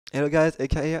Hello guys,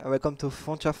 Eika here, and welcome to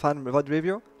Frontier Fan VOD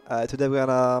review. Today we're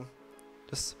gonna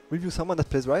just review someone that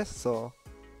plays Ryze, so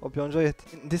hope you enjoy it.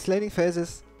 This laning phase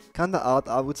is kinda hard,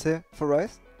 I would say, for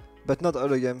Ryze, but not all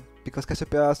the game, because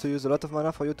Cassiopeia has to use a lot of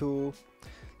mana for you to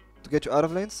get you out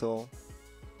of lane, so...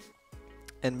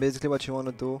 And basically what you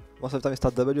wanna do, most of the time you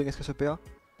start W against Cassiopeia,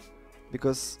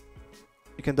 because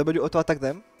you can W auto-attack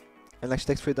them, and like she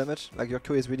takes 3 damage, like your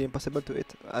Q is really impossible to hit.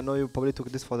 I know you probably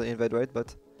took this for the invade, right,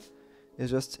 but... It's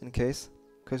just in case.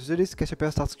 Because usually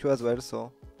Cassiopeia starts Q as well,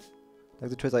 so like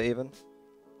the trades are even.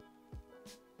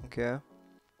 Okay.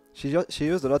 She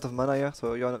used a lot of mana here,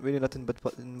 so you're really not in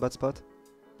bad spot.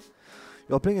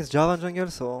 You're playing against Java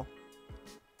jungle, so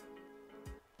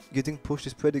getting pushed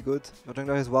is pretty good. Your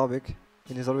jungler is Warwick,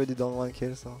 and he's already done 1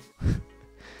 kill, so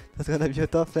that's gonna be a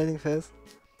tough laning phase.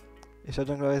 If your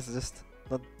jungler is just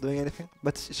not doing anything.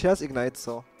 But she has Ignite,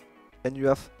 so... And you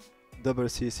have double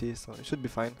CC, so it should be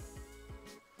fine.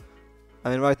 I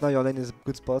mean, right now your lane is a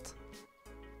good spot.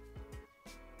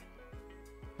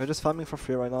 You're just farming for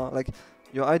free right now. Like,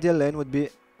 your ideal lane would be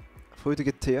for you to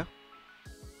get tier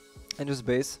and just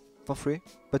base for free.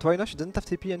 But right now she doesn't have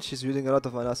TP and she's using a lot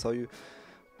of mana, so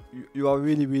you are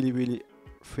really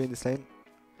free in this lane.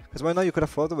 Because right now you could have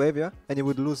fought the wave, yeah, and you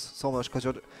would lose so much because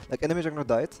your like enemy jungler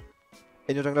died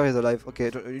and your jungler is alive. Okay,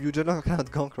 your jungler cannot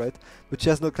gank, right? But she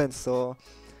has no cleanse, so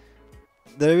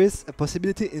there is a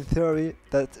possibility in theory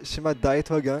that she might die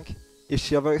to a gank if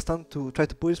she overextends to try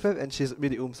to push this wave and she's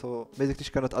really so basically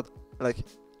she cannot like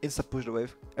insta push the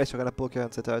wave, else you're gonna poke her,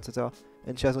 etc, etc,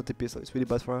 and she has no TP, so it's really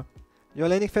bad for her. Your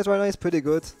laning phase right now is pretty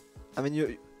good. I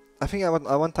mean, I think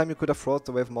at one time you could have fought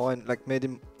the wave more and like made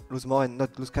him lose more and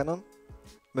not lose cannon,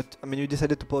 but I mean you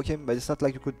decided to poke him, but it's not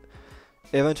like you could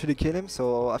eventually kill him,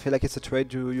 so I feel like it's a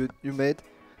trade you made.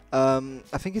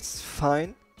 I think it's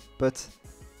fine, but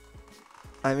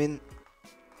I mean,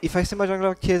 if I see my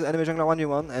jungler kills enemy jungler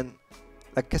 1v1 and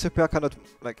like Cassiopeia cannot,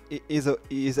 like,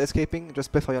 is escaping,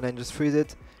 just play for your lane, just freeze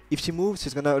it. If she moves,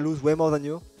 she's gonna lose way more than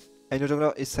you, and your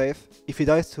jungler is safe. If he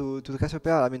dies to the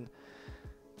Cassiopeia, I mean,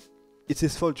 it's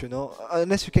his fault, you know,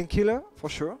 unless you can kill her, for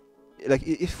sure. Like,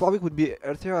 if Warwick would be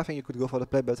earlier, I think you could go for the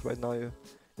play, but right now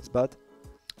it's bad.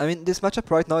 I mean, this matchup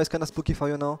right now is kinda spooky for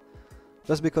you now,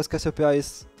 just because Cassiopeia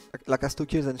is, like has 2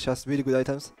 kills and she has really good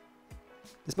items.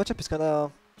 This matchup is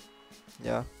kinda...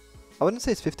 yeah. I wouldn't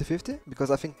say it's 50-50,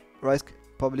 because I think Ryze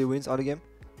probably wins all the game,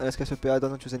 unless Cassiopeia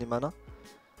doesn't use any mana.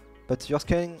 But you're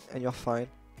scaling and you're fine.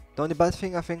 The only bad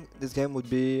thing I think this game would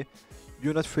be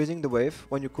you not freezing the wave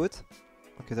when you could.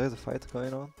 Okay, there is a fight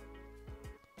going on.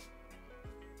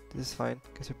 This is fine.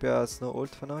 Cassiopeia has no ult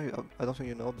for now, I don't think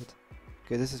you know, but...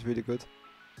 Okay, this is really good.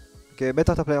 Okay,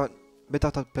 better top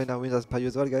laner wins as per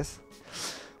usual, guys.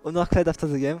 Honor cleared after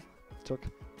the game. Joke.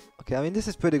 Okay, I mean this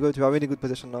is pretty good, you are in really good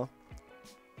position now.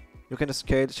 You can just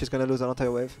scale, she's gonna lose an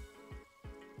entire wave.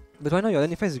 But right now your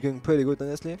laning phase is going pretty good,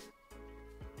 honestly.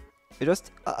 It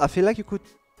just, I feel like you could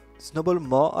snowball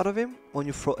more out of him when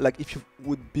you like if you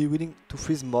would be willing to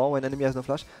freeze more when enemy has no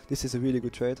flash. This is a really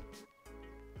good trade.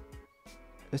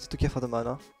 Just need to care for the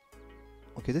mana.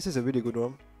 Okay, this is a really good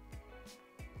roam.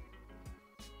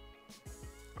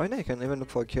 Right now you can even look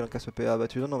for a kill on Cassiopeia,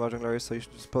 but you don't know where jungler is, so you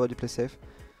should just probably play safe.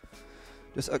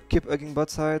 Just keep hugging bot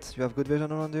side, you have good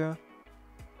vision around here.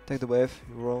 Take the wave,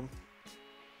 you roam.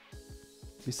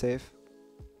 Be safe.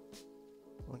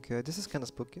 Okay, this is kinda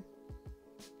spooky.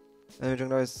 Enemy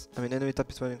jungler is... I mean enemy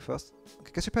top is running first.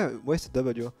 Okay, Cassiopeia wasted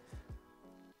W.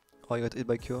 Oh, you got hit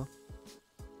by Q.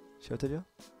 She ulted you?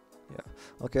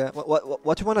 Yeah. Okay,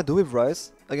 what you wanna do with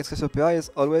Ryze against Cassiopeia is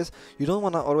always... You don't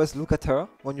wanna always look at her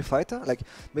when you fight her. Like,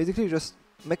 basically you just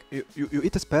make... You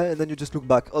hit a spell and then you just look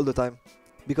back all the time.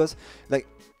 Because, like,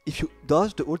 if you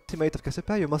dodge the ultimate of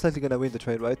Cassiopeia, you're most likely gonna win the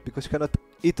trade, right? Because you cannot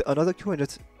hit another Q and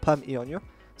just spam E on you.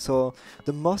 So,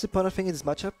 the most important thing in this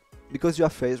matchup, because you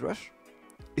have phase rush,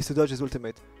 is to dodge his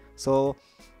ultimate. So,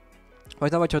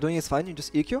 right now what you're doing is fine, you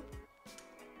just EQ.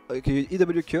 Okay, you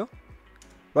EWQ.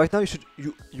 Right now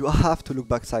you have to look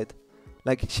backside.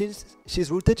 Like, she's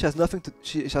ulted, she has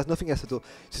nothing else to do.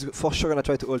 She's for sure gonna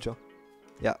try to ult you.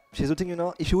 Yeah, she's ulting you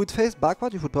now. If you would face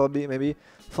backward, you would probably maybe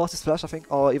force his flash, I think,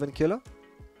 or even kill her.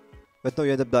 But no,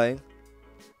 you end up dying,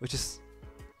 which is...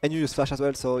 And you use flash as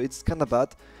well, so it's kinda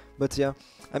bad. But yeah,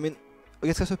 I mean,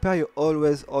 against Cassiopeia you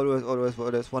always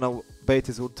wanna bait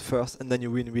his ult first, and then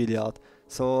you win really hard.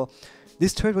 So,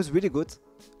 this trade was really good.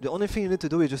 The only thing you need to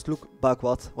do is just look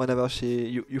backwards whenever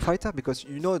you fight her, because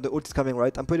you know the ult is coming,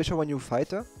 right? I'm pretty sure when you fight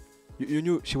her, you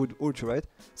knew she would ult you, right?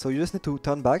 So you just need to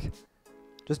turn back.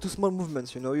 Just do small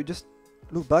movements, you know, you just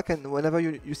look back, and whenever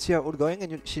you see her ult going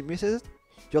and she misses it,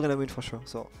 you're gonna win for sure.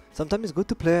 So sometimes it's good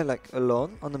to play like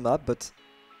alone on the map, but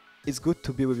it's good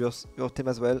to be with your team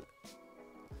as well.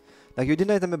 Like you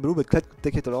deny them a blue, but Kled could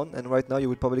take it alone, and right now you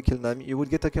would probably kill Nami. You would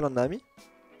get a kill on Nami,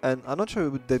 and I'm not sure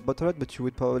you would dead bot turret, but you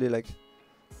would probably like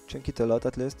chunk it a lot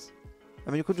at least. I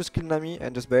mean, you could just kill Nami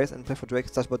and just base and play for Drake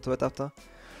 / bot turret after.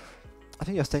 I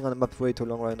think you're staying on the map way too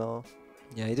long right now.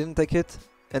 Yeah, he didn't take it.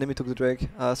 Enemy took the Drake,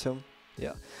 I assume.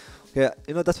 Yeah. Okay,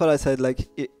 you know, that's what I said. Like,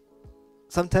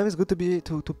 sometimes it's good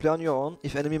to play on your own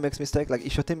if enemy makes mistake. Like,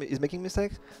 if your team is making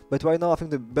mistakes. But right now, I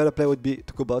think the better play would be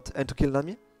to go bot and to kill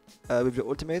Nami with your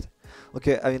ultimate.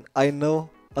 Okay, I mean, I know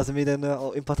as a mid laner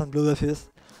how important blue buff is,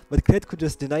 but Kled could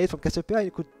just deny it from Cassiopeia and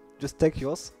you could just take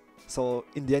yours. So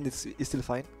in the end, it's still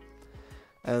fine.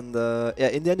 And yeah,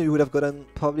 in the end, you would have gotten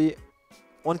probably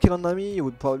 1 kill on Nami. You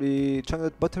would probably chunk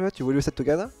the bot turret. You would reset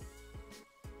together,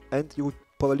 and you would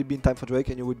probably be in time for Drake,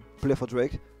 and you would play for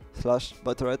Drake /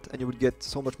 bot turret, and you would get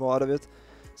so much more out of it.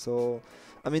 So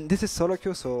I mean, this is solo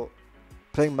queue, so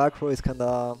playing macro is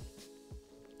kinda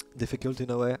difficult in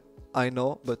a way. I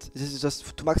know, but this is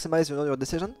just to maximize, you know, your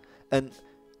decision. And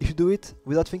if you do it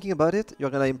without thinking about it, you're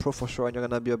gonna improve for sure, and you're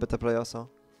gonna be a better player. So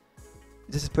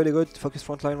this is pretty good. Focus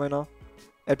frontline right now.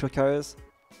 Help your carriers.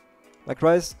 Like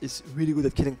Ryze is really good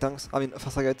at killing tanks. I mean,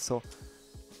 first target, so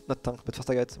not tank, but first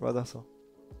target rather. So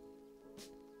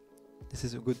this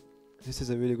is a good. This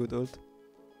is a really good ult.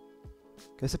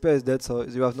 Cassiopeia is dead, so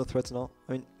you have no threats now.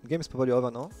 I mean, the game is probably over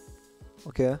now.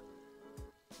 Okay.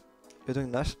 You're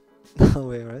doing Nash? No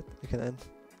way, right? You can end.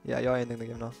 Yeah, you're ending the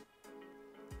game now.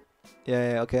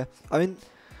 Yeah, okay. I mean,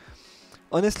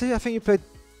 honestly, I think you played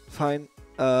fine.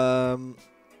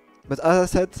 But as I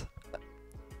said,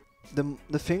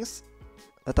 the things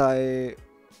that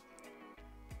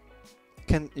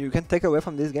you can take away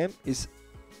from this game is,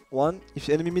 one, if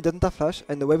your enemy doesn't have flash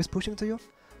and the wave is pushing to you,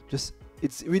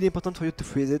 it's really important for you to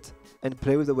freeze it and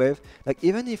play with the wave. Like,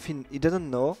 even if he doesn't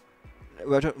know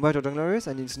where your jungler is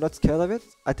and he's not scared of it,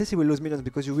 at least he will lose minions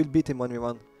because you will beat him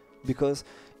 1v1. Because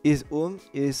he has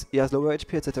lower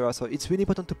HP, etc. So it's really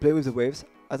important to play with the waves,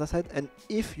 as I said. And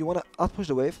if you want to outpush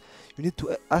the wave, you need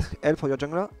to ask help for your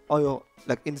jungler, or your,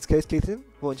 like in this case, Caitlyn,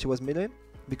 when she was mid lane.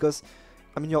 Because,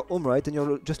 I mean, you're home, right? And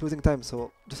you're just losing time,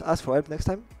 so just ask for help next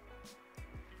time.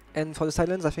 And for the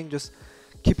silence, I think just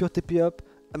keep your TP up.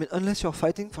 I mean, unless you're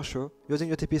fighting, for sure, using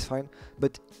your TP is fine.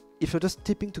 But if you're just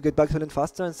tipping to get back to lane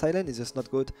faster, and silent is just not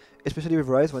good. Especially with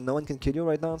Ryze, when no one can kill you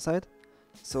right now on side.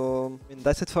 So, I mean,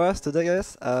 that's it for us today,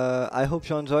 guys. I hope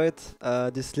you enjoyed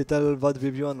this little VOD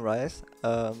review on Ryze.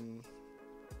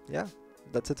 Yeah,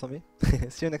 that's it for me.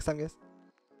 See you next time, guys.